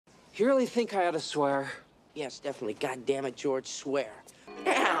You really think I ought to swear? Yes, definitely. God damn it, George, swear.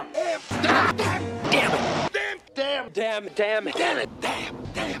 Damn! Damn it! Damn it! Damn it! Damn it! Damn it! Damn!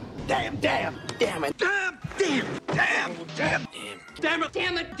 Damn! Damn! Damn! Damn it! Damn! Damn! Damn! Damn! Damn it!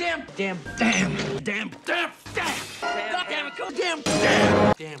 Damn it! Damn! Damn! Damn! Damn! Damn! Damn! Damn it! Go! Damn!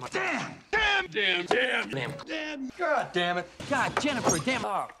 Damn! Damn! Damn! Damn! Damn! Damn! Damn! Damn! God damn it! God, Jennifer! Damn!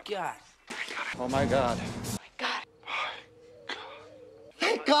 Oh God! Oh my God! God!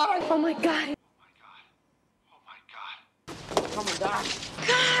 Thank God! Oh my God! Oh my God!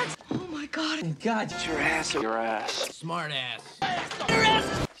 God! Oh my God! God! Get your ass up your ass! Smart ass! Your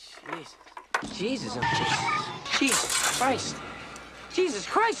ass! Jesus! Jesus Christ! Jesus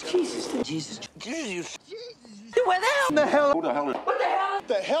Christ! Jesus! Jesus! Jesus! Where the hell? What the hell? Who the hell? What the hell? What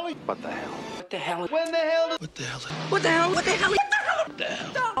the hell? What the hell? What the hell? When the hell? What the hell? What the hell? What the hell? What the hell? What the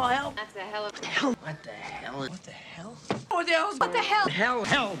hell? Oh hell! That's a hell of What the hell? What the hell? What the hell? What the hell? What the hell? Hell!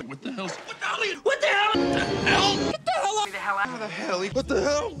 Hell! What the hell? What the hell? What the hell? What the hell? Get the hell out! Get the hell out! What the hell? What the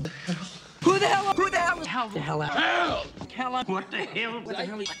hell? Who the hell? Who the hell? Hell! The hell out! Hell! Hell out! What the hell? What the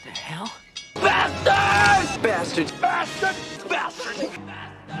hell? What the hell? Bastard! Bastard! Bastard! Bastard!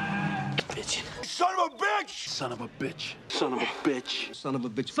 Bitch! Son of a bitch! Son of a bitch! Son of a bitch! Son of a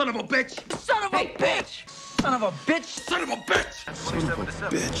bitch! Son of a bitch! Son of a bitch! Son of a bitch! Son of a bitch! Son of a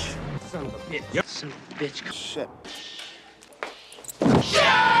bitch! Son of a bitch! Yep. Son of a bitch! Shit!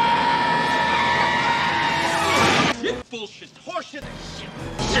 Shit! Bullshit! Horseshit!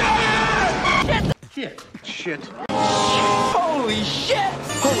 Shit! Shit! Holy shit!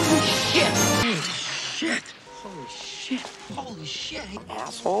 Holy shit! Holy shit! Holy shit! Holy shit!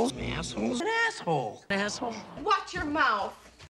 Assholes! Assholes! An asshole! An asshole! Watch your mouth.